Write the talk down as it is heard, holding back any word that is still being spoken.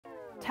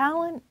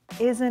talent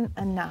isn't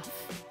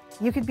enough.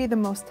 You could be the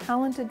most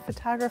talented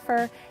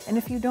photographer, and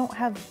if you don't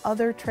have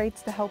other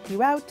traits to help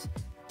you out,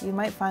 you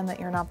might find that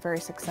you're not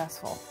very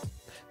successful.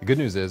 The good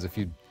news is if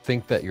you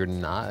think that you're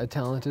not a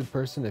talented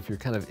person, if you're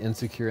kind of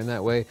insecure in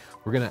that way,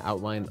 we're going to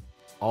outline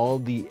all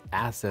the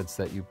assets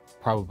that you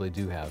probably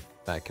do have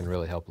that can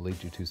really help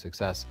lead you to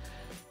success.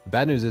 The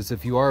bad news is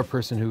if you are a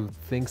person who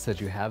thinks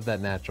that you have that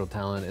natural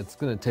talent, it's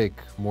going to take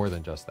more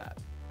than just that.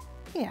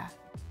 Yeah,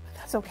 but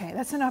that's okay.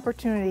 That's an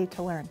opportunity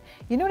to learn.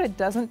 You know what it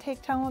doesn't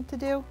take talent to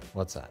do?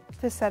 What's that?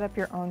 To set up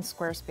your own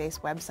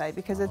Squarespace website,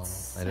 because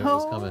I knew it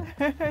was coming.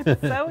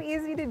 it's so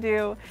easy to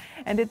do,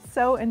 and it's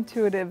so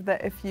intuitive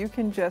that if you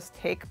can just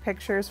take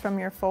pictures from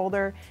your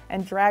folder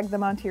and drag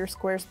them onto your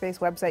Squarespace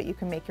website, you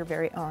can make your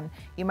very own.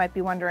 You might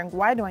be wondering,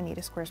 why do I need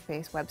a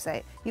Squarespace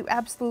website? You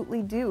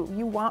absolutely do.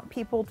 You want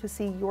people to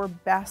see your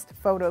best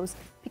photos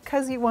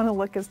because you want to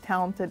look as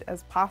talented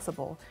as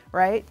possible,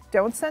 right?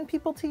 Don't send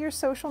people to your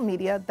social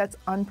media. That's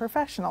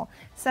unprofessional.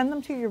 Send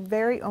them to your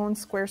very own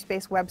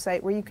Squarespace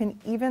website where you can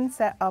even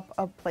set up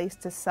a place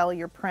to sell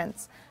your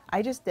prints.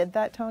 I just did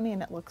that, Tony,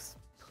 and it looks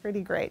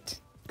pretty great.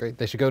 Great.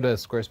 They should go to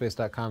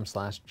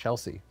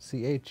squarespace.com/Chelsea,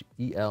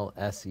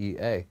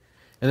 CHELSEA.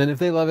 And then if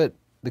they love it,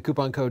 the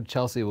coupon code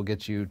Chelsea will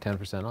get you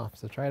 10% off.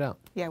 So try it out.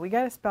 Yeah, we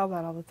got to spell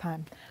that all the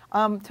time.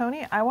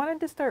 Tony, I wanted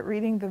to start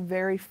reading the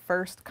very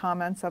first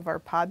comments of our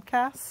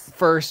podcasts.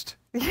 First.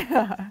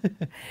 Yeah.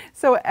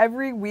 So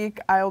every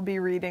week I'll be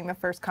reading the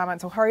first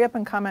comment. So hurry up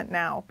and comment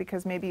now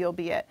because maybe you'll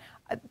be it.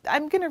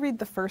 I'm going to read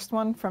the first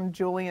one from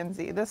Julian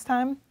Z this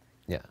time.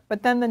 Yeah.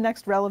 But then the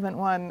next relevant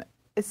one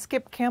is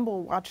Skip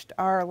Campbell watched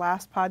our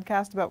last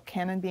podcast about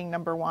Canon being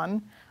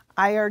 #1.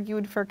 I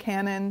argued for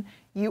Canon.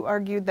 You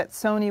argued that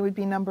Sony would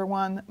be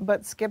 #1,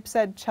 but Skip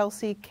said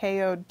Chelsea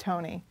KO'd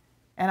Tony.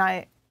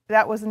 And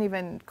that wasn't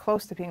even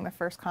close to being the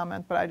first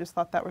comment, but I just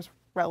thought that was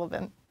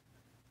relevant.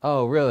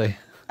 Oh, really?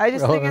 I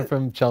just relevant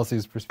from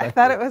Chelsea's perspective. I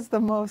thought it was the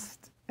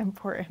most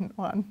important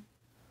one.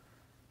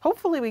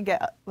 Hopefully we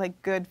get like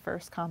good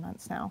first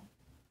comments now.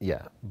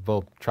 Yeah,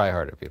 we'll try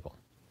harder, people.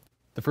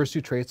 The first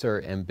two traits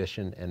are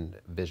ambition and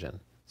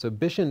vision. So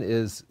ambition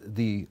is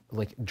the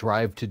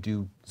drive to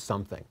do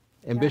something.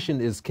 Ambition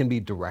can be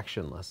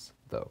directionless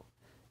though.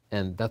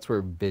 And that's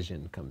where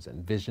vision comes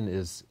in. Vision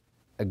is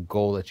a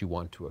goal that you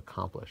want to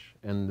accomplish.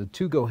 And the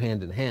two go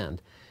hand in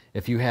hand.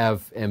 If you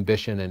have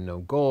ambition and no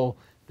goal,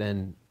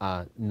 then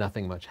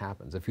nothing much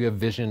happens. If you have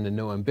vision and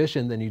no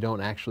ambition, then you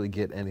don't actually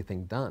get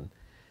anything done.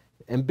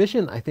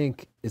 Ambition, I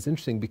think, is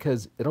interesting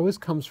because it always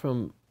comes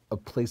from a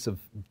place of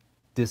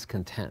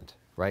discontent,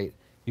 right?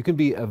 You can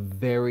be a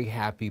very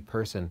happy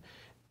person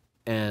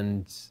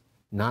and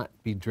not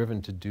be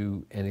driven to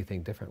do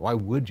anything different. Why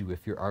would you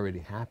if you're already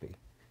happy?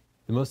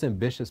 The most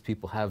ambitious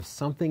people have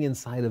something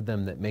inside of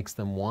them that makes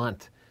them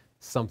want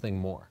something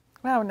more.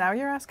 Wow, now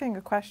you're asking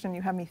a question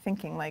you have me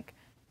thinking, like,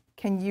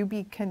 can you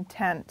be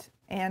content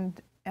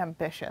and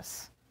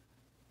ambitious?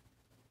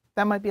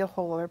 That might be a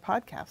whole other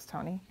podcast,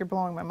 Tony. You're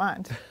blowing my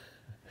mind.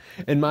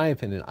 In my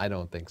opinion, I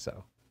don't think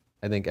so.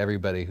 I think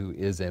everybody who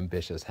is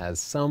ambitious has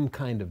some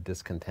kind of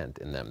discontent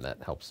in them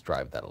that helps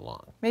drive that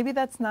along. Maybe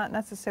that's not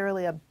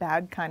necessarily a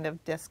bad kind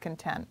of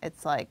discontent.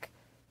 It's like,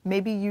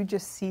 maybe you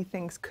just see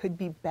things could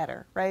be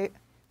better, right?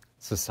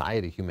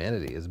 Society,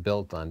 humanity is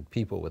built on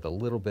people with a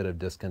little bit of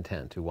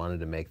discontent who wanted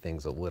to make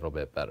things a little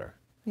bit better.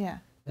 Yeah.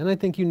 And I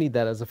think you need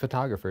that as a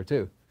photographer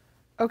too.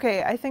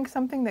 Okay, I think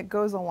something that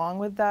goes along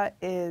with that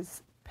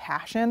is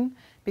passion,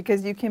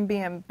 because you can be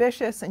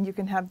ambitious and you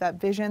can have that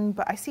vision,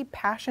 but I see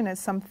passion as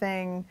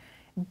something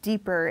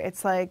deeper.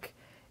 It's like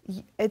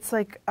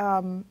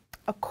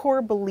a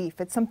core belief.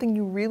 It's something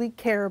you really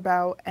care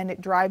about and it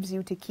drives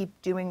you to keep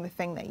doing the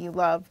thing that you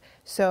love.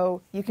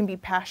 So you can be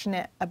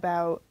passionate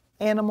about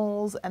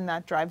animals and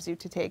that drives you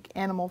to take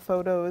animal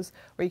photos,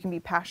 or you can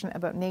be passionate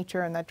about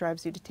nature and that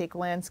drives you to take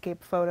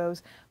landscape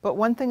photos. But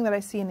one thing that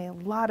I see in a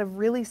lot of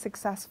really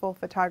successful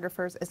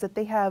photographers is that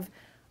they have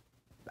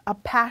a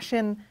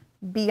passion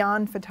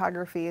beyond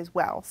photography as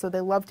well. So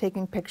they love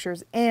taking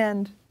pictures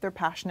and they're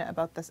passionate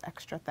about this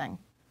extra thing.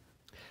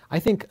 I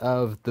think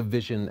of the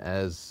vision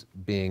as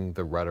being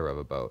the rudder of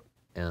a boat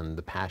and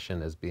the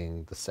passion as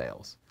being the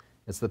sails.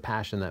 It's the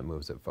passion that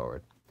moves it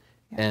forward.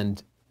 Yeah.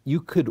 And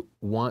you could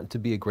want to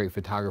be a great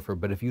photographer,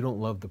 but if you don't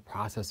love the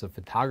process of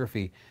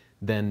photography,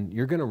 then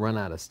you're going to run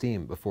out of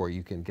steam before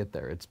you can get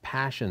there. It's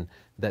passion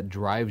that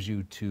drives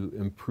you to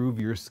improve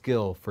your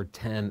skill for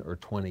 10 or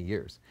 20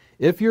 years.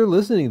 If you're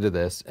listening to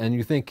this and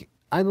you think,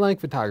 I like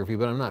photography,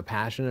 but I'm not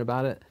passionate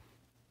about it,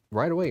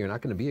 right away, you're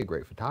not going to be a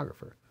great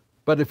photographer.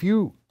 But if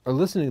you are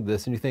listening to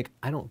this and you think,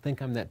 I don't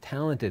think I'm that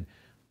talented,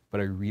 but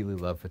I really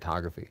love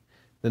photography,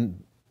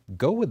 then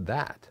go with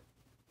that.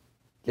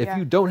 If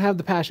you don't have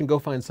the passion, go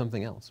find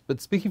something else.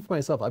 But speaking for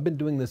myself, I've been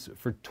doing this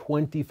for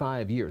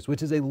 25 years,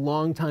 which is a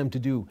long time to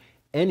do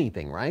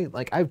anything, right?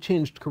 Like I've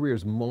changed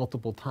careers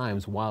multiple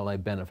times while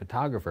I've been a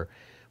photographer.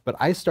 But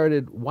I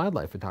started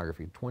wildlife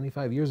photography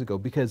 25 years ago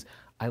because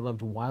I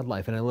loved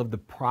wildlife and I loved the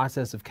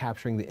process of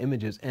capturing the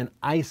images, and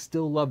I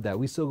still love that.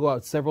 We still go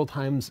out several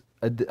times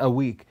a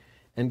week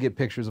and get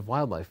pictures of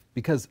wildlife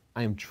because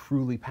I am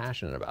truly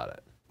passionate about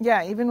it.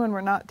 Yeah, even when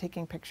we're not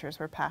taking pictures,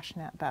 we're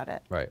passionate about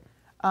it. Right.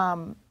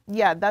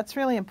 Yeah, that's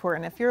really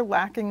important. If you're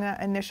lacking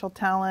that initial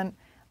talent,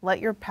 let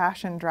your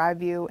passion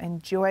drive you,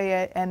 enjoy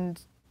it, and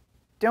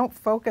don't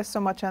focus so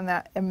much on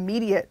that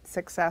immediate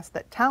success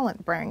that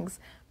talent brings,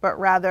 but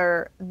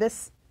rather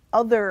this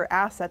other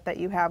asset that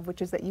you have,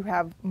 which is that you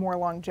have more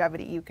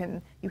longevity.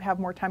 You have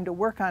more time to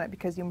work on it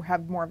because you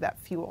have more of that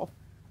fuel.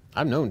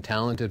 I've known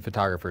talented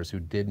photographers who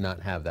did not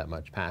have that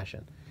much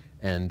passion,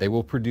 and they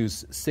will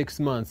produce 6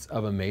 months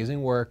of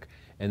amazing work,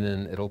 and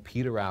then it'll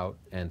peter out,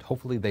 and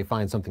hopefully they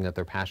find something that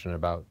they're passionate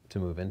about to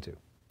move into.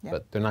 Yeah.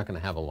 But they're not going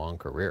to have a long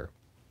career.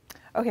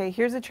 Okay,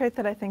 here's a trait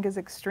that I think is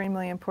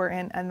extremely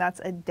important, and that's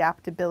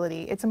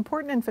adaptability. It's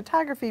important in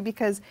photography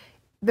because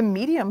the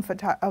medium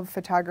of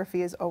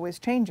photography is always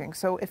changing.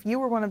 So if you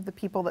were one of the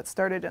people that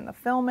started in the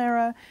film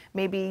era,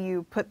 maybe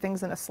you put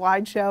things in a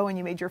slideshow and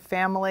you made your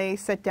family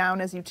sit down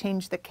as you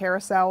changed the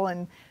carousel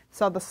and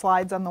saw the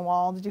slides on the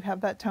wall. Did you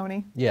have that,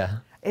 Tony? Yeah.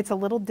 It's a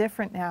little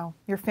different now.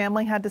 Your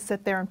family had to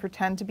sit there and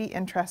pretend to be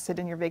interested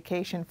in your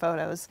vacation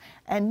photos.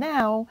 And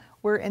now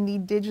we're in the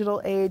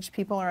digital age.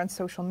 People are on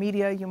social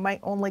media. You might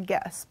only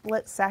get a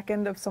split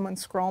second of someone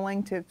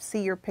scrolling to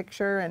see your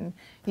picture and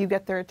you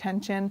get their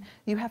attention.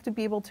 You have to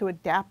be able to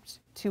adapt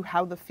to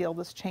how the field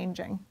is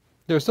changing.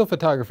 There are still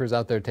photographers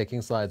out there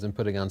taking slides and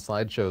putting on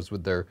slideshows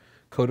with their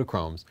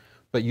Kodachromes,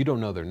 but you don't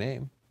know their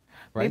name,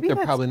 right? Maybe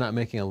they're probably not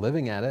making a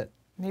living at it.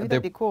 Maybe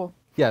that'd be cool.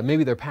 Yeah,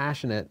 maybe they're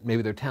passionate,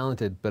 maybe they're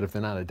talented, but if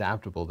they're not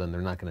adaptable, then they're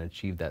not going to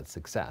achieve that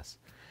success.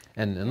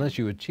 And unless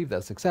you achieve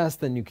that success,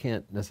 then you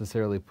can't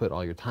necessarily put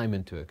all your time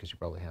into it because you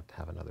probably have to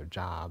have another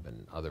job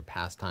and other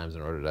pastimes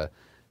in order to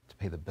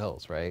pay the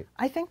bills, right?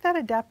 I think that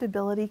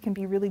adaptability can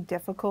be really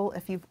difficult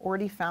if you've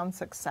already found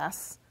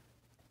success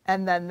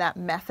and then that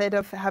method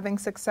of having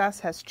success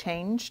has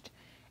changed.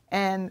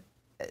 And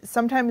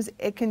sometimes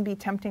it can be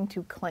tempting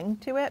to cling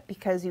to it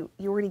because you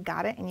already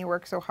got it and you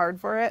work so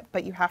hard for it,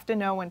 but you have to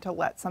know when to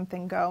let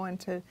something go and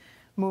to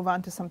move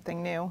on to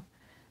something new.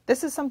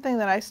 This is something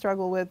that I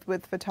struggle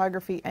with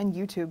photography and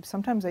YouTube.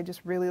 Sometimes I just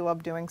really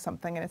love doing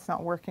something and it's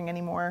not working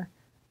anymore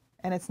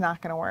and it's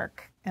not going to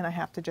work and I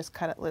have to just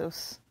cut it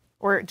loose.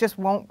 Or it just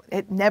won't,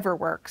 it never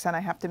works and I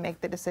have to make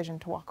the decision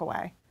to walk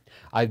away.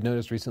 I've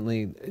noticed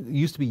recently, it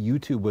used to be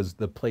YouTube was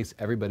the place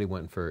everybody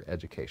went for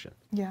education.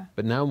 Yeah.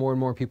 But now more and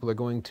more people are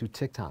going to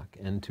TikTok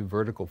and to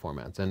vertical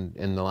formats. And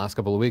in the last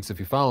couple of weeks, if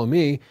you follow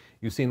me,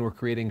 you've seen we're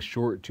creating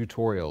short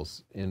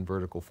tutorials in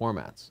vertical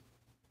formats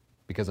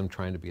because I'm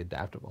trying to be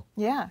adaptable.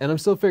 Yeah. And I'm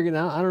still figuring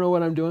out, I don't know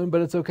what I'm doing, but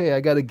it's okay. I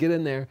got to get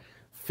in there,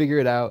 figure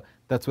it out.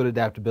 That's what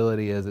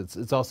adaptability is.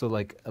 It's also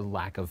like a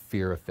lack of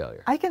fear of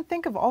failure. I can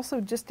think of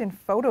also just in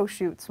photo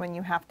shoots when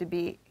you have to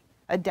be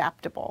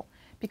adaptable.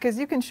 Because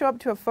you can show up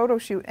to a photo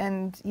shoot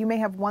and you may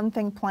have one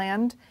thing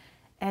planned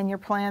and your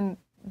plan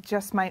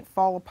just might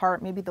fall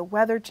apart. Maybe the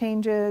weather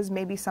changes,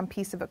 maybe some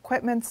piece of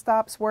equipment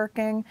stops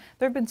working.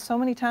 There have been so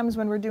many times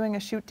when we're doing a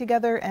shoot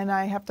together and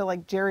I have to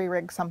like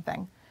jerry-rig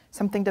something.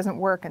 Something doesn't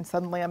work and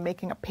suddenly I'm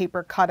making a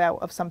paper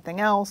cutout of something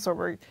else, or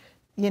we're,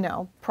 you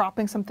know,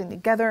 propping something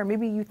together. Or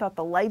maybe you thought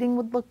the lighting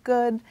would look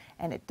good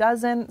and it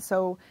doesn't.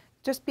 So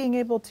just being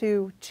able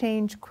to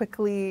change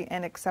quickly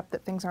and accept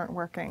that things aren't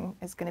working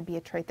is going to be a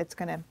trait that's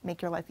going to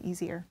make your life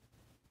easier.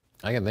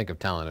 I can think of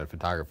talented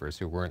photographers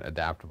who weren't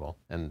adaptable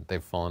and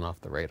they've fallen off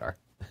the radar.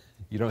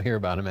 You don't hear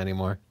about them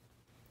anymore.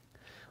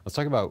 Let's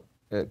talk about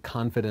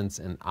confidence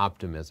and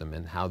optimism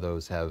and how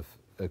those have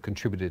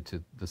contributed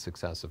to the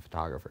success of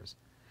photographers.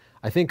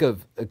 I think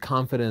of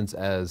confidence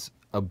as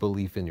a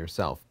belief in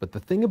yourself, but the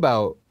thing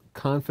about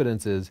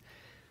confidence is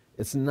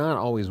it's not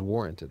always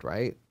warranted,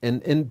 right?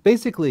 And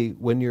basically,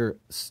 when you're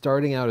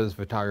starting out as a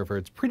photographer,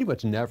 it's pretty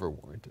much never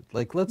warranted.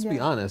 Like, let's be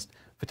honest,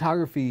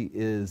 photography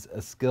is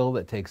a skill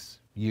that takes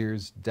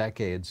years,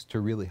 decades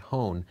to really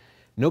hone.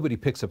 Nobody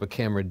picks up a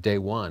camera day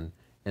one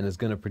and is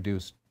going to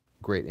produce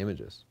great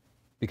images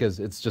because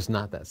it's just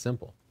not that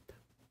simple.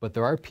 But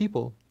there are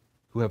people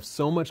who have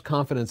so much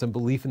confidence and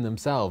belief in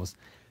themselves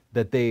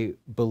that they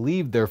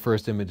believe their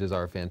first images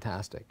are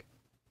fantastic.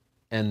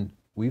 And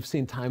we've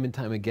seen time and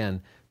time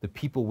again, the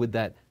people with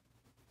that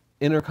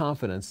inner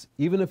confidence,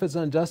 even if it's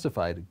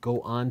unjustified, go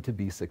on to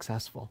be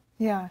successful.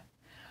 Yeah.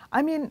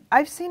 I mean,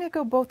 I've seen it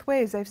go both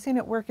ways. I've seen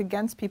it work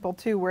against people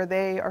too, where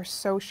they are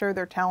so sure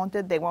they're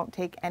talented, they won't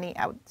take any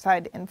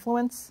outside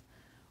influence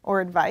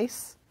or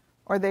advice,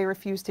 or they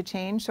refuse to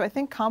change. So I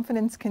think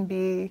confidence can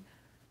be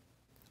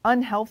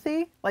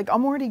unhealthy, like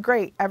I'm already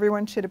great,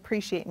 everyone should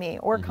appreciate me.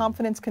 Or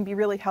confidence can be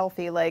really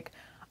healthy, like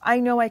I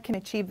know I can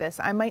achieve this.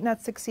 I might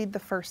not succeed the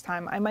first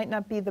time. I might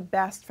not be the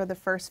best for the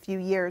first few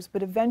years,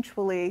 but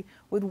eventually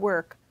with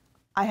work,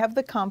 I have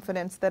the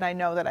confidence that I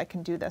know that I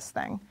can do this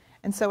thing.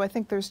 And so I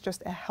think there's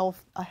just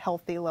a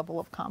healthy level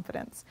of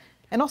confidence.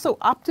 And also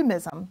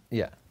optimism.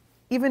 Yeah.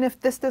 Even if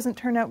this doesn't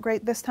turn out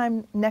great this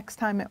time, next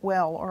time it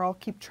will, or I'll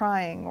keep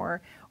trying,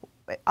 or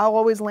I'll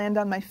always land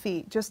on my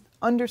feet. Just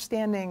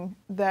understanding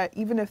that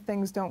even if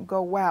things don't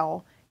go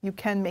well, you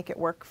can make it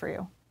work for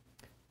you.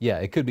 Yeah,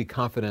 it could be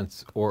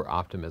confidence or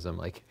optimism.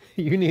 Like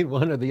you need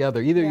one or the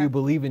other. Either you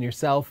believe in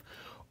yourself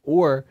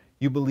or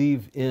you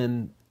believe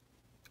in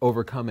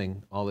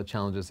overcoming all the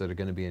challenges that are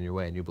going to be in your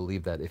way, and you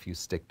believe that if you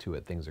stick to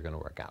it, things are going to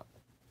work out.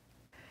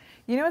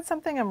 You know, it's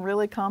something I'm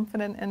really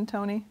confident in,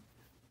 Tony.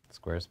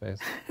 Squarespace?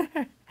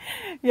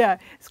 Yeah,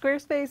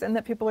 Squarespace, and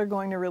that people are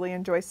going to really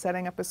enjoy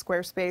setting up a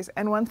Squarespace.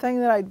 And one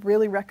thing that I'd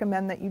really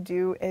recommend that you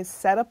do is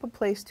set up a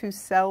place to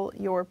sell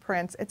your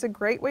prints. It's a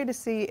great way to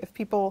see if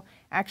people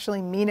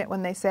actually mean it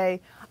when they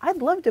say,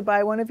 I'd love to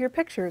buy one of your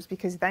pictures,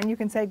 because then you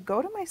can say,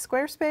 go to my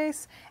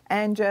Squarespace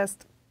and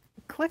just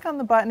click on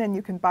the button and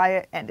you can buy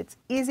it, and it's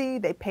easy.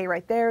 They pay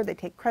right there. They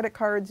take credit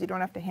cards. You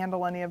don't have to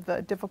handle any of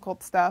the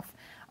difficult stuff.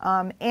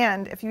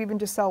 And if you even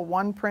just sell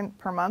one print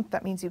per month,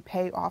 that means you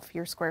pay off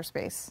your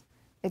Squarespace.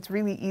 It's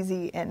really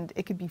easy, and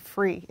it could be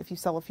free if you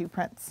sell a few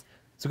prints.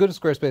 So go to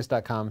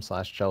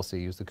squarespace.com/Chelsea,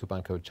 use the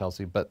coupon code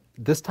Chelsea. But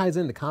this ties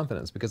into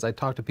confidence, because I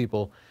talk to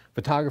people,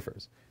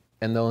 photographers,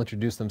 and they'll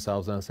introduce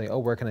themselves and I'll say, oh,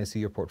 where can I see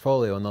your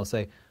portfolio? And they'll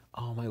say,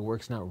 oh, my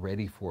work's not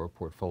ready for a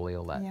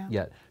portfolio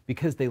yet,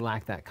 because they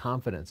lack that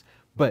confidence.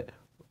 But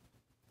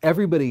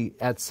everybody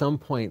at some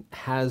point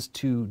has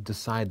to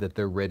decide that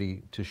they're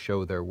ready to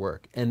show their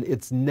work. And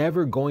it's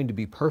never going to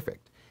be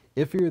perfect.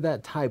 If you're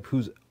that type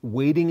who's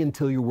waiting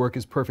until your work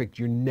is perfect,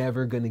 you're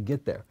never going to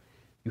get there.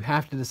 You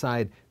have to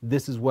decide,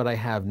 this is what I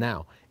have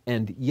now.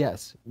 And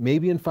yes,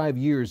 maybe in 5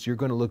 years, you're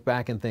going to look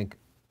back and think,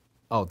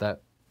 oh,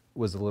 that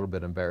was a little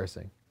bit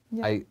embarrassing.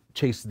 Yeah. I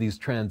chased these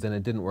trends and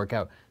it didn't work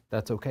out.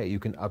 That's okay. You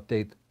can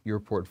update your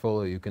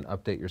portfolio. You can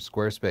update your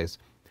Squarespace.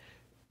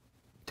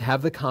 To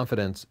have the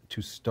confidence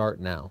to start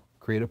now,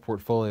 create a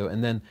portfolio,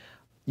 and then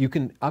you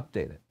can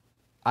update it.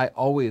 I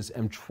always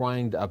am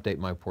trying to update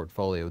my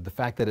portfolio. The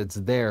fact that it's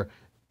there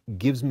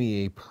gives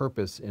me a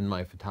purpose in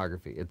my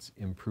photography. It's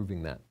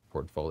improving that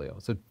portfolio.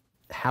 So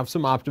have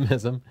some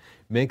optimism,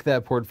 make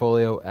that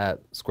portfolio at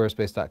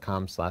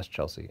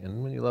squarespace.com/Chelsea.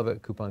 And when you love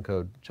it, coupon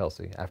code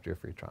Chelsea after your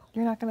free trial.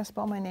 You're not going to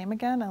spell my name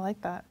again? I like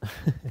that.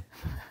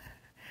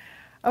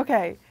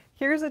 Okay,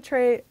 here's a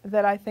trait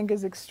that I think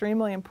is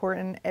extremely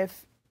important.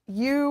 If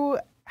you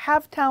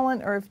have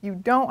talent or if you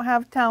don't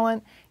have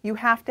talent, you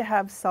have to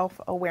have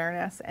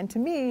self-awareness. And to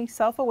me,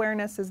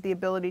 self-awareness is the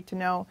ability to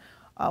know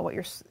what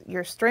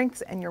your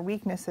strengths and your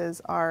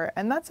weaknesses are.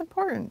 And that's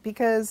important,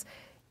 because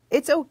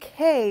it's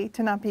okay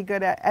to not be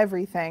good at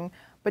everything,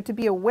 but to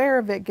be aware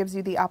of it gives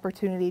you the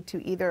opportunity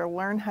to either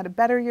learn how to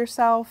better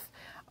yourself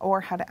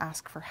or how to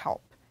ask for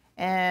help.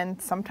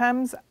 And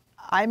sometimes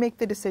I make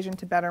the decision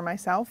to better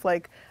myself.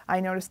 Like, I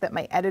noticed that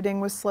my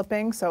editing was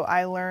slipping, so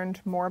I learned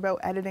more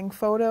about editing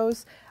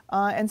photos.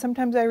 And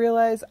sometimes I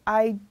realize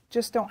I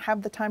just don't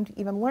have the time to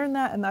even learn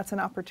that, and that's an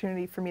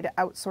opportunity for me to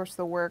outsource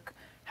the work,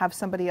 have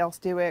somebody else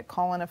do it,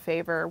 call in a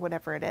favor,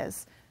 whatever it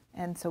is.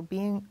 And so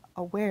being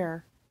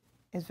aware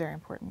is very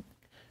important.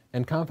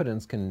 And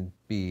confidence can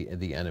be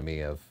the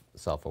enemy of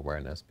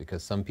self-awareness,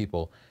 because some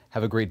people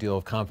have a great deal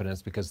of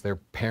confidence because their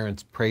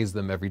parents praise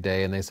them every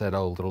day and they said,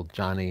 oh, little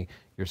Johnny,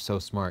 you're so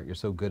smart, you're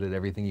so good at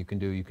everything you can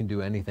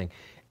do anything.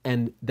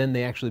 And then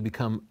they actually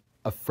become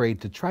afraid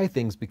to try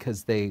things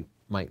because they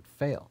might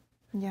fail.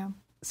 Yeah.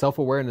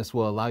 Self-awareness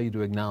will allow you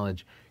to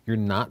acknowledge you're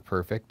not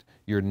perfect,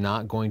 you're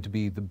not going to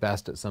be the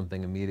best at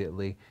something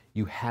immediately,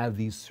 you have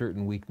these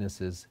certain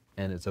weaknesses,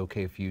 and it's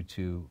okay for you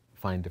to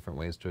find different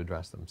ways to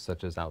address them,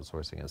 such as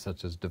outsourcing it,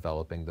 such as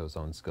developing those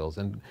own skills,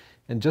 and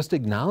just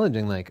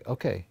acknowledging, like,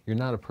 okay, you're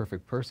not a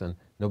perfect person,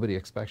 nobody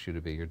expects you to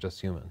be, you're just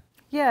human.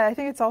 Yeah, I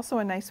think it's also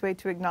a nice way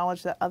to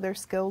acknowledge that other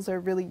skills are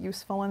really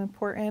useful and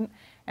important,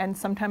 and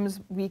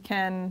sometimes we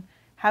can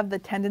have the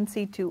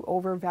tendency to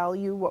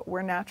overvalue what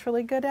we're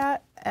naturally good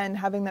at, and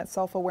having that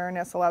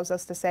self-awareness allows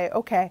us to say,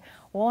 okay,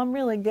 well, I'm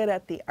really good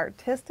at the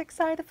artistic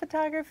side of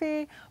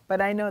photography,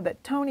 but I know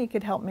that Tony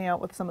could help me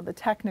out with some of the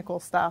technical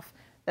stuff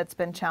that's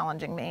been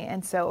challenging me.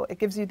 And so it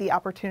gives you the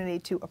opportunity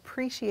to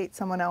appreciate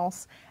someone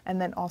else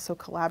and then also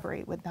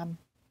collaborate with them.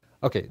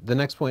 Okay, the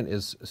next point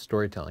is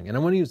storytelling. And I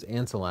want to use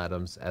Ansel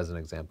Adams as an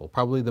example,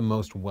 probably the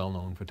most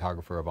well-known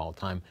photographer of all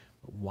time.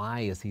 But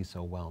why is he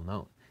so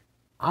well-known?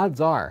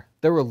 Odds are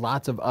there were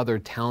lots of other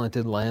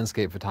talented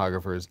landscape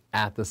photographers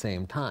at the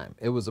same time.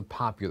 It was a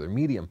popular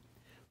medium,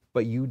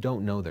 but you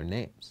don't know their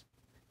names.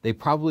 They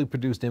probably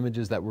produced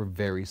images that were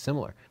very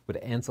similar. Would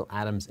Ansel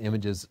Adams'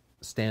 images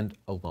stand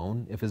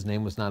alone if his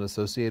name was not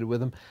associated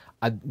with him?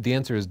 The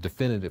answer is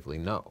definitively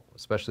no,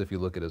 especially if you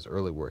look at his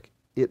early work.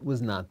 It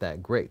was not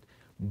that great,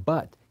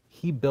 but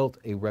he built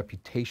a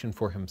reputation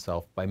for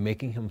himself by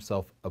making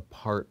himself a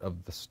part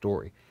of the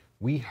story.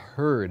 We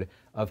heard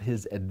of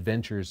his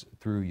adventures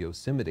through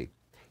Yosemite.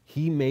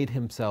 He made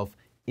himself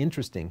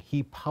interesting.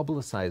 He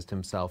publicized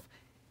himself.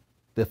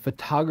 The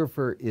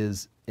photographer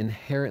is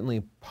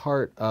inherently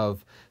part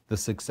of the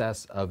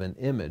success of an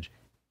image,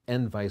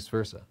 and vice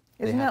versa.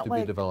 They have to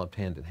be developed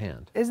hand in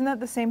hand. Isn't that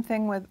the same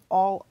thing with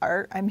all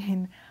art? I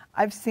mean,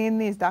 I've seen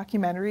these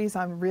documentaries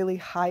on really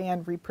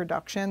high-end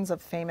reproductions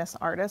of famous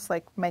artists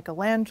like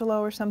Michelangelo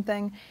or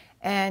something,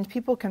 and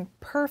people can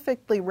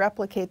perfectly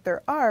replicate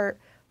their art,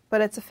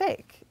 but it's a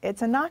fake.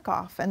 It's a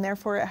knockoff, and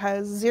therefore it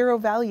has zero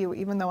value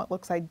even though it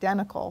looks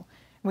identical.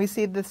 We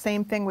see the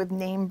same thing with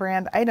name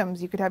brand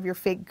items. You could have your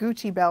fake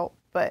Gucci belt,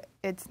 but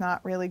it's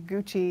not really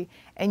Gucci,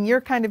 and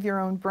you're kind of your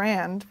own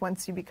brand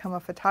once you become a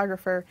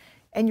photographer,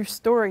 and your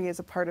story is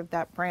a part of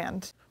that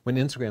brand. When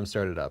Instagram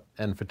started up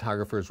and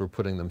photographers were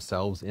putting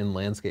themselves in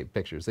landscape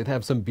pictures, they'd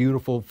have some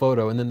beautiful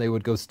photo and then they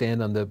would go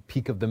stand on the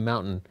peak of the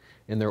mountain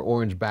in their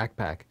orange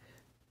backpack.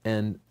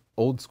 And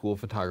old school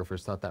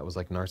photographers thought that was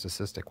like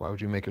narcissistic. Why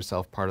would you make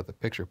yourself part of the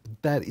picture?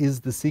 But that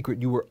is the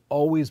secret. You were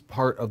always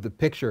part of the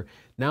picture.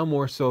 Now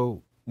more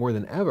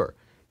than ever,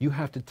 you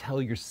have to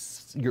tell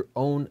your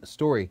own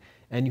story,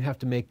 and you have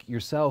to make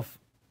yourself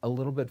a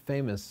little bit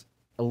famous,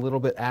 a little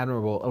bit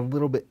admirable, a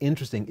little bit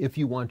interesting if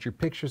you want your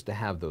pictures to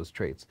have those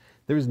traits.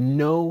 There's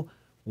no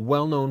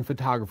well-known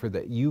photographer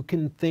that you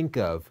can think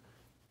of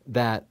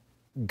that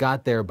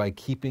got there by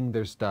keeping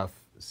their stuff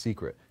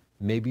secret.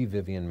 Maybe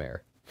Vivian Maier.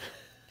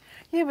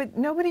 Yeah, but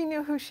nobody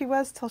knew who she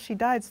was till she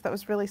died, so that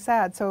was really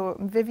sad. So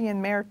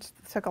Vivian Maier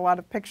took a lot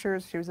of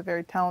pictures. She was a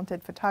very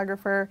talented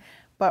photographer,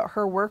 but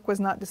her work was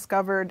not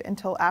discovered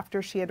until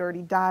after she had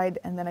already died,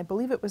 and then I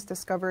believe it was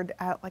discovered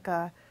at like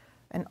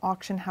an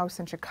auction house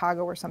in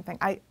Chicago or something.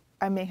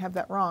 I may have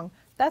that wrong.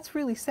 That's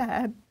really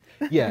sad.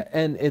 Yeah,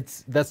 and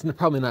that's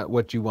probably not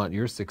what you want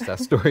your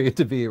success story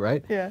to be,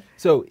 right? Yeah.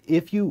 So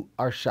if you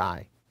are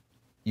shy,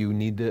 you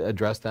need to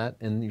address that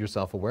in your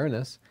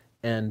self-awareness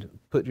and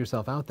put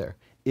yourself out there.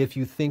 If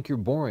you think you're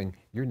boring,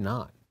 you're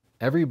not.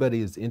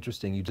 Everybody is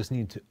interesting. You just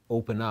need to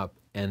open up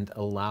and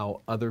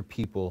allow other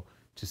people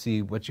to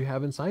see what you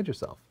have inside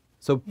yourself.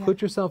 So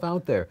put yourself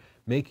out there.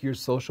 Make your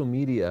social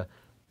media,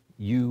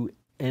 you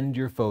and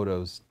your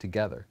photos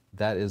together.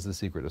 That is the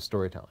secret of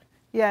storytelling.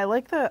 Yeah, I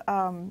like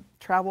the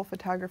travel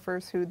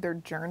photographers who their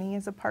journey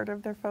is a part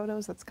of their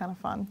photos. That's kind of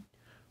fun.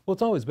 Well,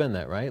 it's always been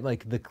that, right?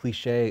 Like the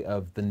cliche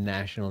of the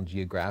National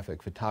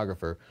Geographic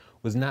photographer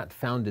was not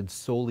founded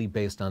solely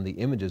based on the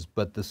images,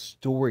 but the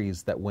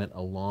stories that went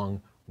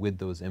along with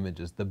those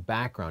images, the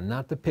background,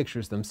 not the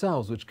pictures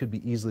themselves, which could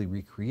be easily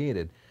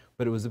recreated,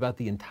 but it was about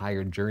the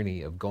entire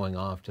journey of going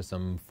off to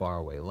some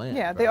faraway land.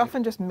 Yeah, right? they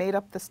often just made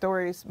up the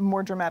stories,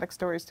 more dramatic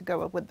stories to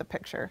go with the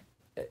picture.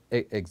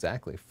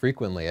 Exactly,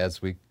 frequently,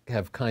 as we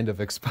have kind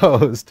of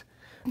exposed.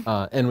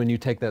 And when you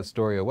take that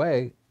story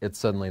away, it's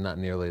suddenly not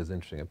nearly as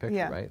interesting a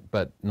picture, right?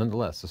 But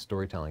nonetheless, the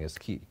storytelling is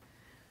key.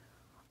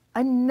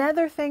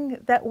 Another thing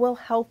that will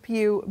help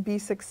you be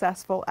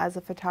successful as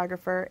a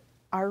photographer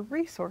are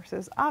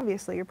resources.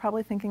 Obviously, you're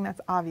probably thinking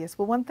that's obvious.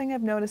 Well, one thing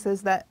I've noticed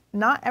is that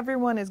not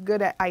everyone is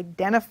good at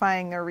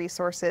identifying their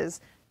resources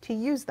to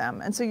use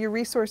them. And so your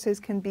resources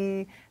can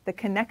be the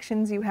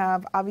connections you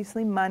have.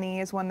 Obviously,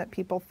 money is one that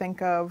people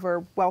think of,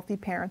 or wealthy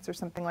parents or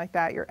something like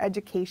that. Your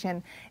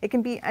education. It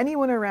can be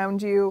anyone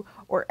around you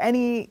or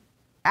any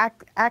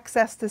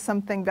access to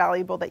something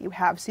valuable that you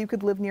have. So you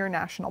could live near a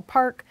national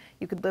park,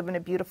 you could live in a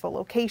beautiful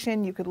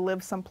location, you could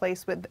live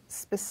someplace with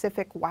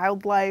specific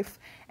wildlife,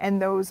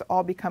 and those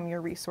all become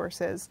your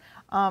resources.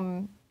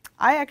 I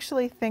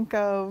actually think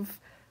of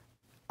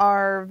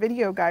our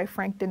video guy,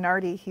 Frank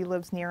Dinardi. He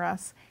lives near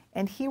us,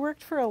 and he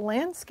worked for a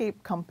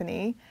landscape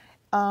company,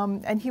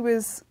 and he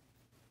was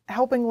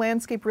helping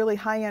landscape really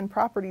high-end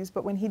properties,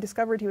 but when he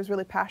discovered he was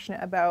really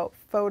passionate about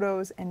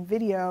photos and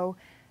video,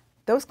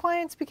 those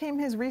clients became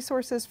his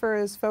resources for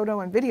his photo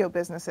and video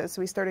businesses.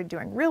 So he started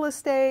doing real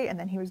estate, and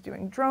then he was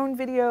doing drone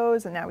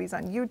videos, and now he's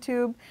on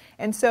YouTube.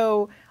 And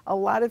so a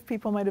lot of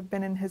people might have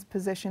been in his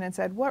position and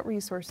said, what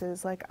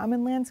resources? Like, I'm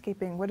in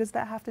landscaping. What does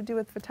that have to do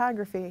with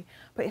photography?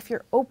 But if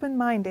you're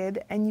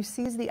open-minded and you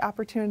seize the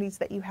opportunities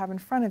that you have in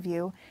front of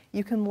you,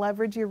 you can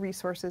leverage your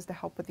resources to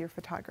help with your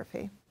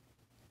photography.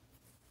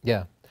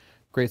 Yeah.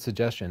 Great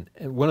suggestion.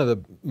 And one of the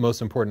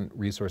most important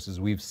resources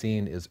we've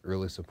seen is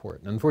early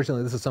support. And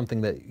unfortunately, this is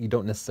something that you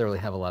don't necessarily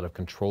have a lot of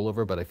control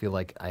over, but I feel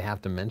like I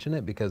have to mention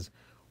it because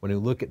when you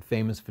look at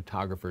famous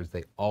photographers,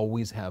 they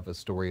always have a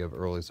story of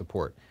early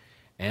support.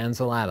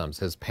 Ansel Adams,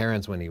 his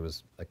parents, when he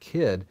was a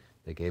kid,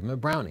 they gave him a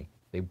brownie.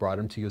 They brought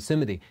him to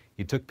Yosemite.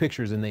 He took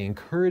pictures and they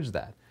encouraged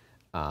that.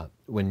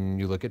 When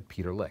you look at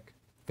Peter Lick,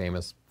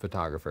 famous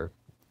photographer,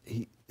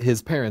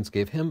 his parents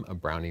gave him a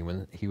brownie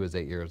when he was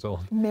 8 years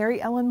old.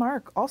 Mary Ellen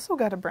Mark also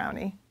got a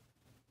brownie.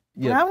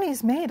 Yeah.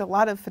 Brownies made a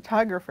lot of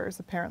photographers,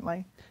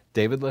 apparently.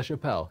 David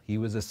LaChapelle, he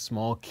was a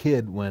small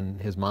kid when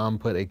his mom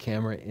put a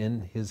camera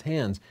in his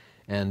hands.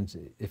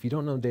 And if you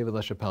don't know David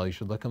LaChapelle, you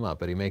should look him up.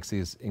 But he makes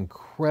these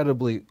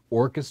incredibly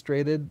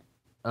orchestrated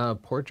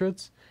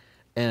portraits.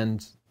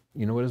 And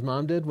you know what his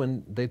mom did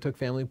when they took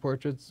family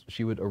portraits?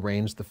 She would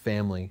arrange the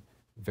family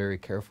very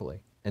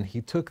carefully. And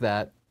he took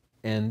that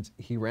and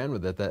he ran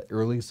with it. That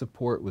early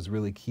support was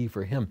really key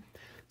for him.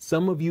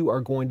 Some of you are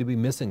going to be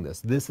missing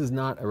this. This is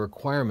not a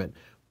requirement,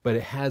 but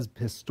it has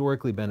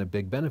historically been a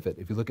big benefit.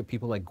 If you look at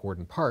people like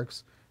Gordon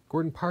Parks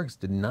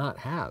did not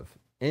have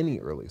any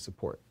early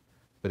support,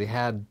 but he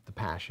had the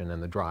passion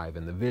and the drive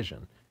and the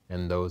vision,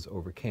 and those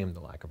overcame the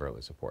lack of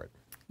early support.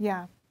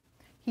 Yeah.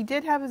 He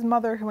did have his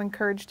mother who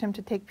encouraged him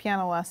to take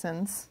piano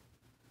lessons,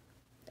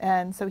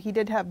 and so he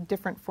did have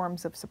different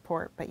forms of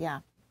support, but yeah.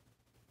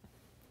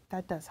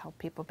 that does help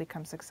people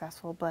become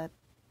successful, but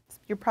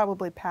you're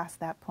probably past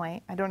that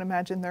point. I don't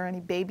imagine there are any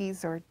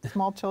babies or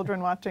small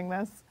children watching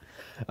this.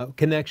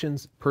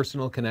 Connections,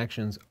 personal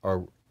connections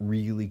are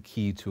really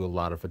key to a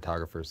lot of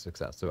photographers'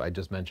 success. So I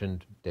just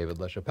mentioned David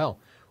LaChapelle.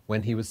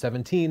 When he was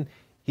 17,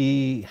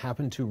 he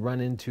happened to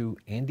run into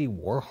Andy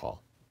Warhol,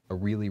 a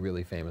really,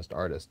 really famous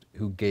artist,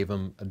 who gave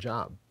him a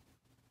job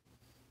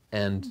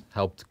and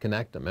helped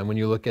connect him. And when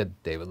you look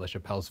at David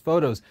LaChapelle's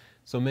photos,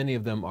 so many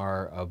of them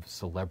are of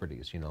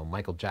celebrities, you know,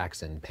 Michael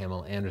Jackson,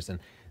 Pamela Anderson.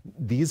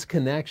 These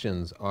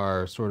connections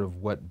are sort of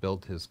what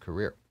built his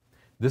career.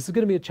 This is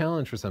going to be a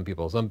challenge for some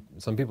people.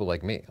 Some people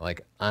like me.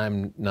 Like,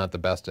 I'm not the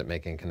best at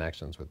making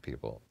connections with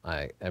people.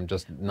 I am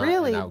just not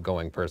an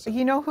outgoing person.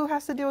 You know who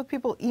has to deal with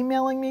people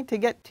emailing me to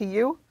get to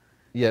you?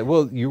 Yeah,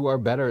 well, you are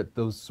better at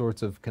those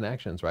sorts of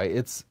connections,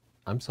 right?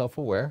 I'm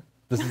self-aware.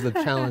 This is a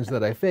challenge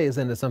that I face,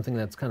 and it's something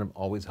that's kind of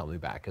always held me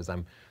back because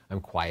I'm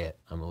quiet.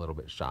 I'm a little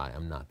bit shy.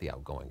 I'm not the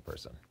outgoing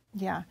person.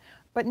 Yeah,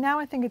 but now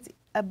I think it's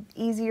an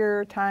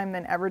easier time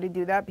than ever to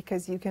do that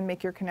because you can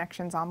make your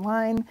connections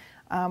online.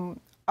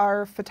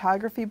 Our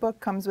photography book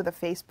comes with a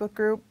Facebook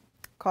group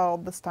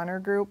called the Stunner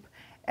Group,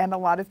 and a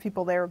lot of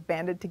people there have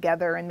banded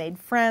together and made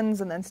friends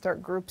and then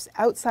start groups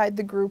outside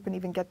the group and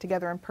even get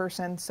together in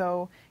person.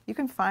 So you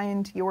can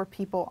find your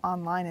people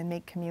online and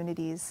make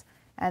communities,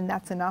 and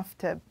that's enough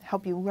to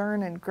help you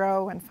learn and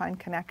grow and find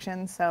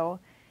connections. So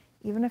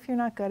even if you're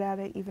not good at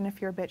it, even if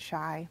you're a bit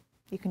shy,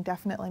 you can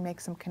definitely make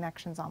some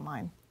connections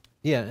online.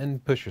 Yeah,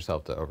 and push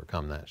yourself to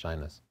overcome that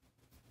shyness.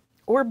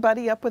 Or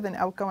buddy up with an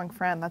outgoing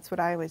friend. That's what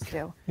I always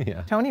do.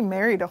 Yeah. Tony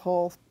married a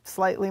whole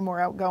slightly more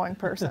outgoing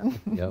person.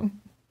 Yep.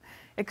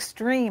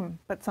 Extreme,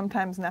 but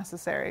sometimes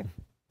necessary.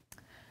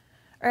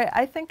 All right,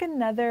 I think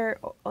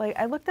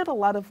I looked at a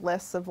lot of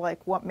lists of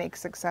what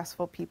makes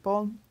successful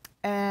people.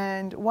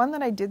 And one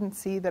that I didn't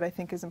see that I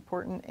think is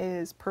important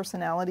is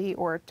personality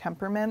or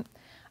temperament.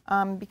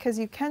 Because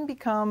you can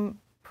become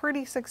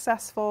pretty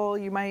successful.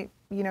 You might,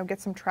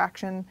 get some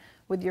traction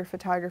with your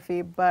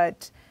photography,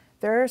 but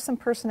there are some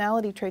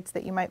personality traits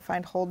that you might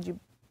find hold you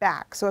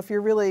back. So if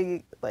you're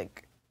really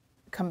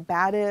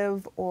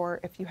combative, or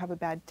if you have a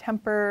bad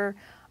temper,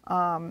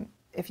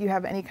 if you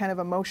have any kind of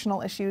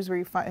emotional issues where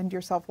you find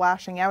yourself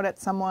lashing out at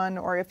someone,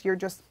 or if you're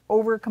just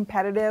over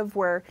competitive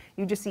where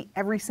you just see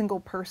every single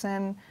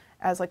person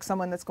as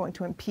someone that's going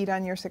to impede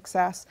on your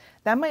success,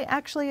 that might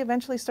actually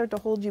eventually start to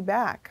hold you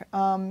back.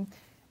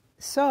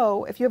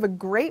 So if you have a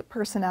great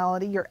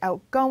personality, you're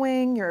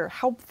outgoing, you're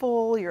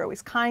helpful, you're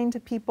always kind to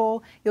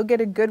people, you'll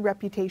get a good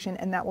reputation,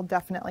 and that will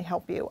definitely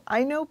help you.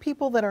 I know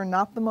people that are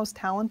not the most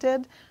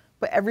talented,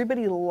 but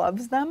everybody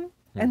loves them,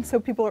 and so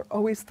people are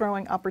always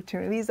throwing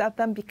opportunities at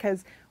them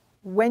because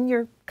when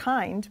you're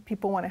kind,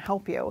 people want to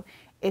help you.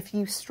 If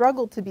you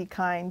struggle to be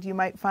kind, you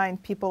might find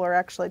people are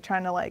actually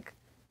trying to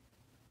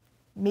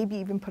maybe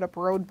even put up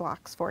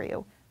roadblocks for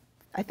you.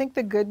 I think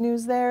the good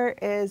news there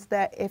is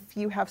that if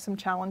you have some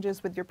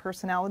challenges with your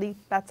personality,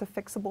 that's a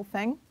fixable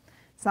thing.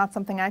 It's not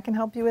something I can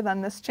help you with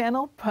on this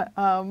channel, but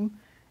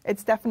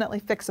it's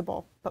definitely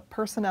fixable. But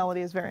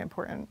personality is very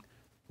important.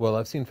 Well,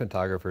 I've seen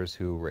photographers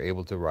who were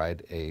able to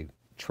ride a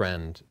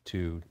trend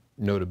to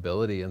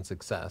notability and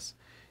success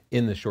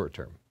in the short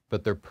term,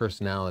 but their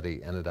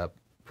personality ended up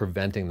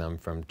preventing them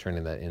from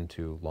turning that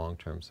into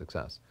long-term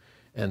success.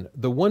 And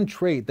the one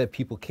trait that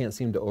people can't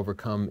seem to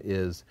overcome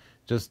is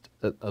just,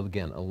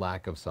 again, a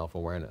lack of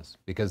self-awareness,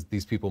 because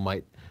these people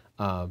might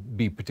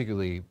be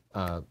particularly,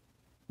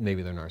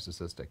 maybe they're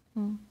narcissistic,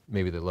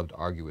 maybe they love to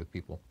argue with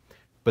people,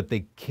 but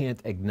they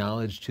can't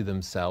acknowledge to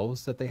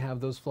themselves that they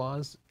have those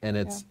flaws, and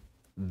it's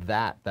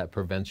that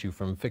prevents you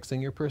from fixing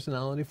your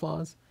personality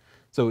flaws.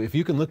 So if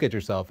you can look at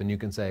yourself and you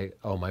can say,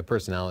 oh, my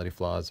personality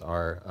flaws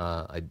are,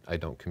 I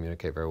don't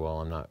communicate very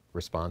well, I'm not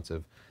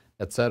responsive,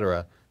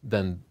 etc.,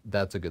 then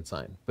that's a good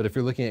sign. But if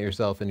you're looking at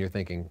yourself and you're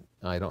thinking,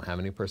 I don't have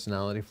any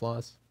personality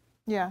flaws,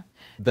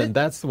 then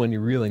that's when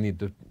you really need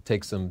to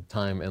take some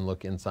time and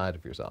look inside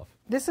of yourself.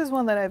 This is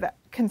one that I've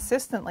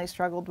consistently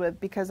struggled with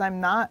because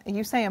I'm not,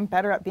 you say I'm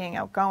better at being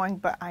outgoing,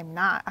 but I'm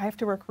not. I have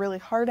to work really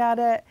hard at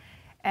it.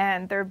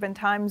 And there have been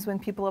times when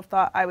people have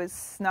thought I was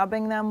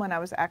snubbing them when I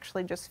was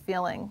actually just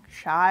feeling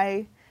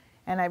shy.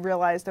 And I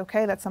realized,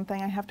 okay, that's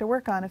something I have to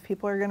work on. If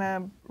people are going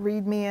to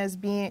read me as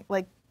being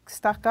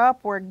stuck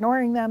up or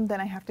ignoring them,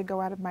 then I have to go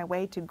out of my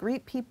way to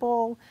greet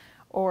people.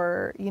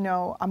 Or,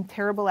 I'm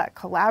terrible at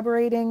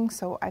collaborating,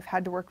 so I've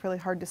had to work really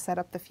hard to set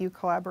up the few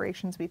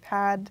collaborations we've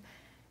had.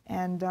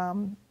 And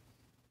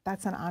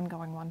that's an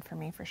ongoing one for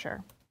me, for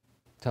sure.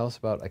 Tell us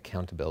about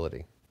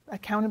accountability.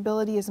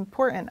 Accountability is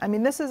important. I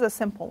mean, this is a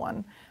simple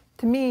one.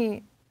 To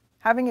me,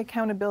 having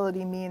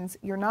accountability means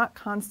you're not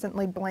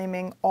constantly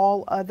blaming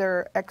all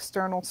other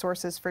external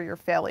sources for your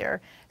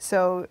failure.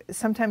 So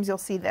sometimes you'll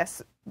see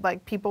this,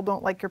 people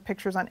don't like your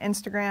pictures on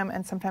Instagram,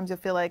 and sometimes you'll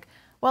feel like,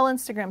 well,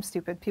 Instagram's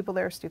stupid, people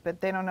there are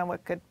stupid, they don't know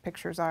what good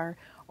pictures are.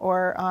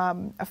 Or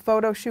a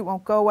photo shoot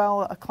won't go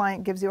well, a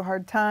client gives you a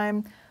hard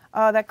time,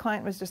 that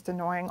client was just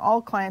annoying,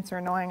 all clients are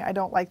annoying, I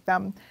don't like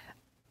them.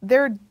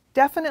 There are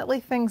definitely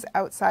things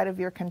outside of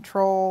your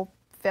control,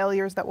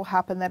 failures that will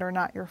happen that are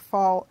not your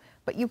fault,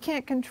 but you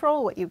can't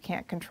control what you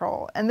can't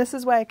control. And this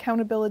is why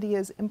accountability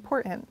is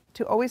important,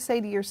 to always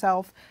say to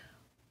yourself,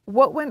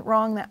 what went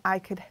wrong that I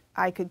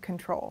could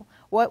control?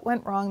 What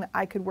went wrong that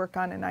I could work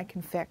on and I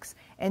can fix?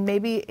 And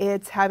maybe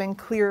it's having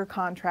clear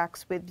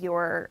contracts with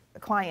your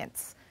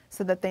clients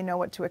so that they know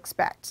what to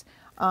expect.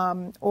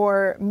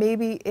 Or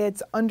maybe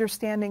it's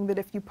understanding that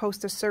if you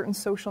post a certain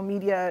social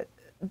media,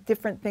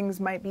 different things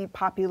might be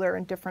popular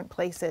in different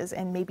places,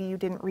 and maybe you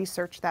didn't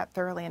research that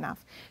thoroughly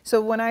enough. So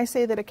when I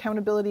say that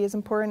accountability is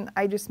important,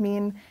 I just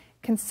mean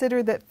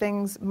consider that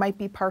things might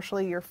be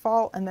partially your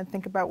fault, and then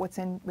think about what's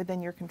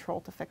within your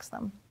control to fix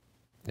them.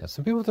 Yeah,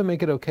 some people have to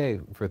make it okay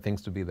for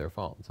things to be their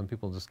fault. Some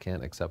people just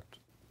can't accept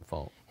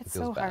fault. It's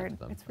so hard.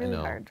 It's really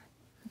hard.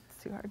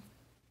 It's too hard.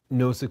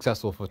 No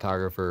successful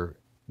photographer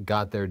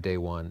got there day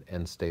one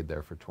and stayed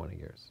there for 20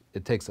 years.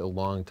 It takes a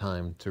long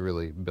time to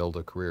really build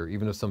a career.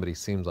 Even if somebody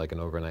seems like an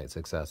overnight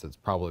success, it's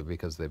probably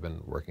because they've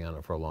been working on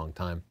it for a long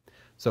time.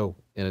 So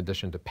in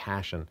addition to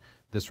passion,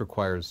 this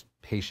requires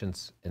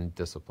patience and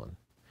discipline.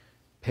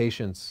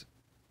 Patience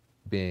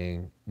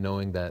being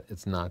knowing that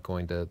it's not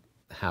going to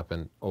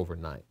happen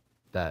overnight,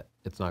 that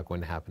it's not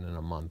going to happen in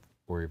a month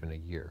or even a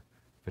year.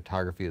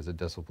 Photography is a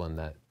discipline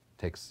that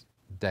takes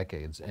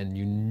decades, and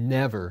you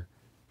never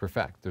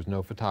perfect. There's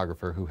no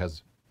photographer who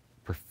has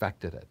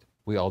perfected it.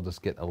 We all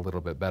just get a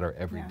little bit better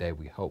every day,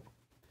 we hope.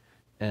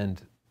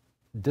 And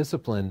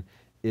discipline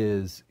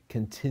is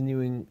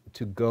continuing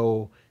to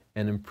go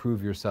and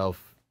improve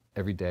yourself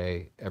every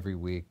day, every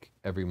week,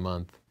 every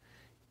month,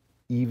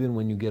 even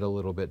when you get a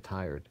little bit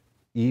tired,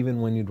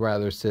 even when you'd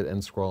rather sit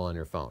and scroll on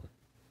your phone.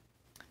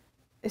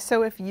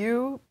 So if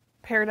you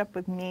paired up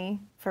with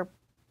me for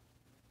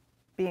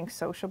being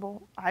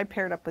sociable, I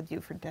paired up with you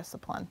for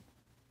discipline,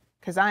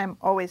 because I am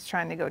always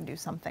trying to go do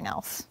something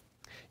else.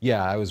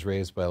 Yeah, I was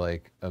raised by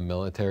like a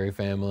military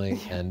family,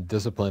 and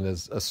discipline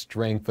is a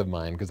strength of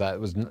mine because that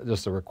was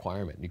just a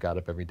requirement. You got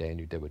up every day and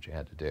you did what you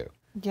had to do.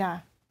 Yeah.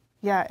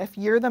 Yeah, if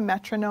you're the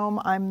metronome,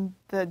 I'm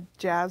the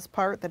jazz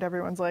part that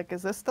everyone's like,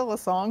 is this still a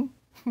song?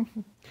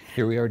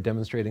 Here we are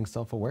demonstrating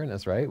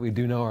self-awareness, right? We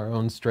do know our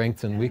own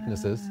strengths and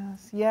weaknesses.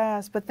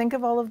 Yes, but think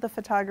of all of the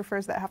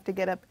photographers that have to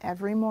get up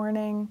every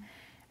morning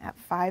at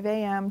 5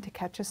 a.m. to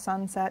catch a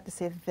sunset to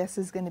see if this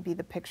is going to be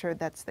the picture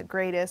that's the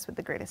greatest, with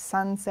the greatest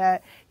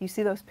sunset. You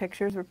see those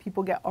pictures where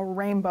people get a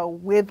rainbow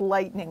with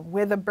lightning,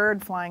 with a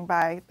bird flying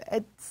by.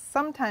 It's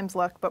sometimes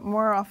luck, but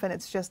more often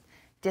it's just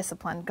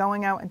discipline,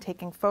 going out and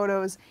taking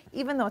photos,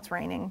 even though it's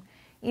raining,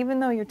 even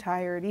though you're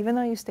tired, even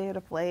though you stayed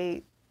up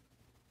late.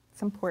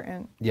 It's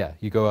important. Yeah,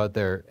 you go out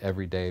there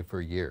every day for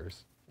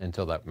years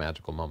until that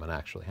magical moment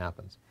actually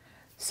happens.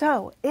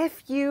 So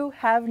if you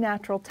have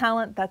natural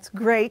talent, that's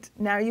great.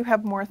 Now you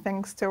have more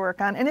things to work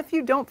on. And if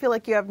you don't feel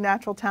like you have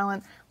natural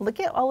talent, look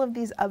at all of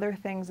these other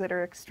things that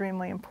are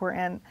extremely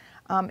important.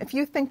 If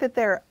you think that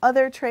there are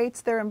other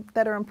traits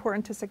that are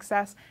important to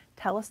success,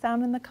 tell us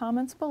down in the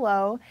comments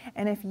below.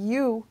 And if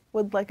you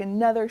would like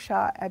another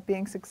shot at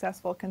being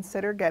successful,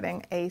 consider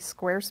getting a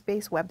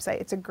Squarespace website.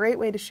 It's a great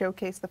way to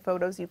showcase the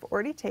photos you've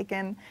already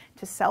taken,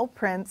 to sell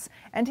prints,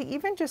 and to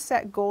even just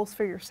set goals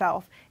for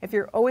yourself. If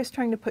you're always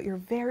trying to put your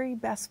very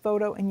best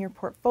photo in your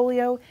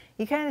portfolio,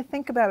 you kind of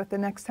think about it the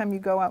next time you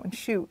go out and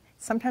shoot.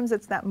 Sometimes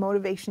it's that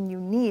motivation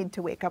you need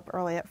to wake up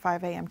early at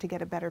 5 a.m. to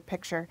get a better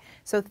picture.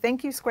 So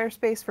thank you,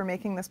 Squarespace, for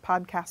making this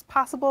podcast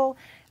possible.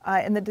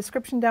 In the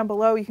description down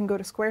below, you can go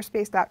to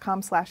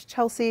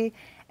squarespace.com/Chelsea,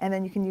 and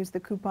then you can use the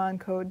coupon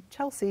code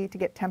Chelsea to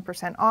get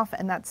 10% off,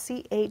 and that's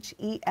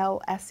CHELSEA,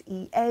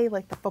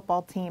 like the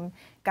football team.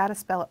 Gotta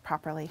spell it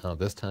properly. Oh,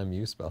 this time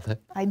you spelled it.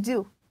 I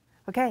do.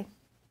 Okay,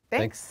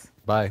 thanks.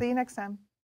 Bye. See you next time.